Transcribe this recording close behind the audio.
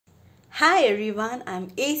Hi everyone, I'm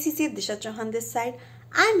ACCA Disha Chauhan this side.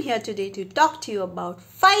 I'm here today to talk to you about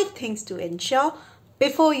 5 things to ensure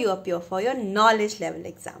before you appear for your knowledge level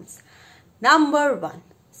exams. Number 1,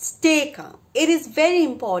 stay calm. It is very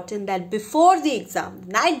important that before the exam,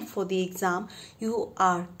 night before the exam, you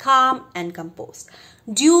are calm and composed.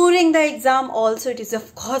 During the exam also, it is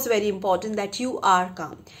of course very important that you are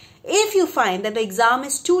calm. If you find that the exam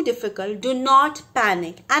is too difficult, do not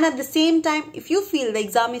panic. And at the same time, if you feel the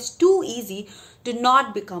exam is too easy, do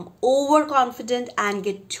not become overconfident and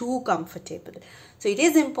get too comfortable. So it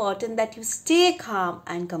is important that you stay calm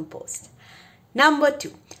and composed. Number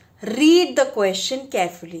 2, read the question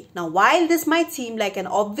carefully. Now, while this might seem like an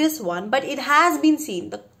obvious one, but it has been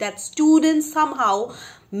seen that students somehow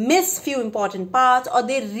miss few important parts or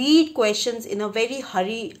they read questions in a very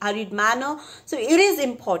hurried manner. So it is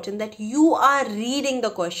important that you are reading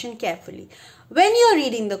the question carefully. When you are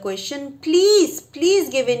reading the question, please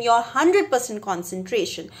give in your 100%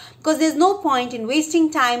 concentration, because there's no point in wasting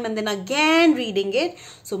time and then again reading it.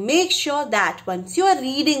 So make sure that once you are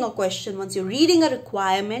reading a question, once you're reading a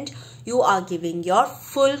requirement, you are giving your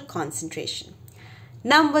full concentration.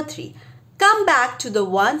 Number 3, come back to the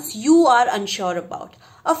ones you are unsure about.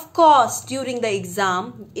 Of course, during the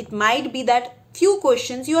exam, it might be that few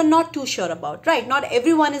questions you are not too sure about, right? Not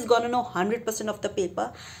everyone is going to know 100% of the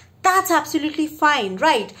paper. That's absolutely fine,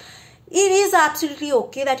 right? It is absolutely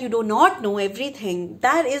okay that you do not know everything.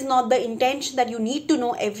 That is not the intention that you need to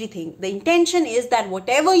know everything. The intention is that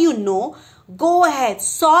whatever you know, go ahead,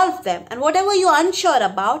 solve them. And whatever you're unsure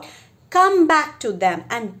about, come back to them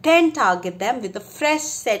and then target them with a fresh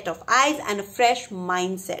set of eyes and a fresh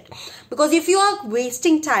mindset. Because if you are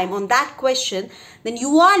wasting time on that question, then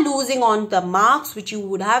you are losing on the marks which you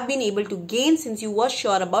would have been able to gain since you were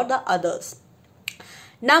sure about the others.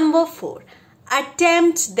 Number 4,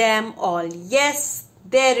 attempt them all. Yes,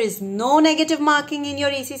 there is no negative marking in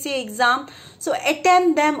your ACCA exam. So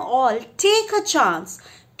attempt them all. Take a chance.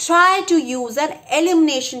 Try to use an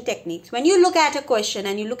elimination technique. When you look at a question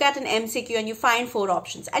and you look at an MCQ and you find 4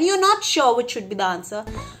 options and you're not sure which should be the answer,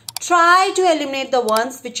 try to eliminate the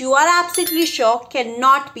ones which you are absolutely sure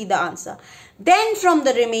cannot be the answer. Then from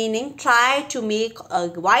the remaining, try to make a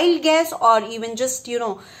wild guess or even just,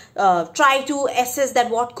 try to assess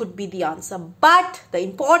that what could be the answer. But the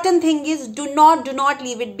important thing is do not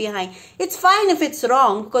leave it behind. It's fine if it's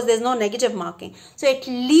wrong because there's no negative marking. So at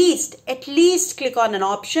least click on an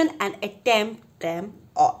option and attempt them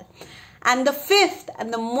all. And the 5th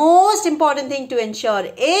and the most important thing to ensure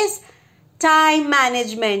is time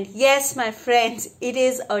management. Yes, my friends, it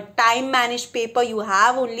is a time managed paper. You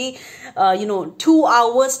have only 2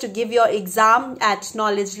 hours to give your exam at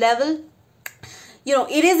knowledge level.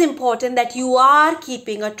 It is important that you are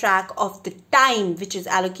keeping a track of the time which is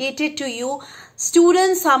allocated to you.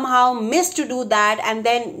 Students somehow miss to do that, and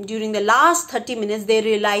then during the last 30 minutes they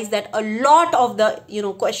realize that a lot of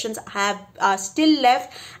the questions are still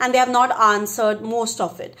left and they have not answered most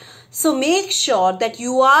of it. So make sure that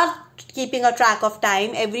you are keeping a track of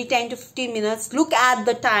time. Every 10 to 15 minutes, look at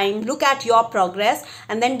the time, look at your progress,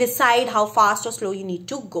 and then decide how fast or slow you need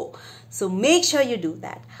to go. So make sure you do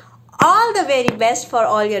that. All the very best for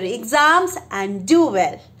all your exams and do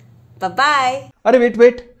well. Bye-bye.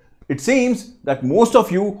 Wait. It seems that most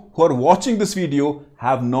of you who are watching this video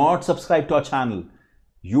have not subscribed to our channel.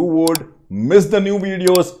 You would miss the new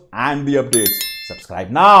videos and the updates. Subscribe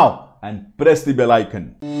now and press the bell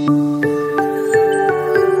icon.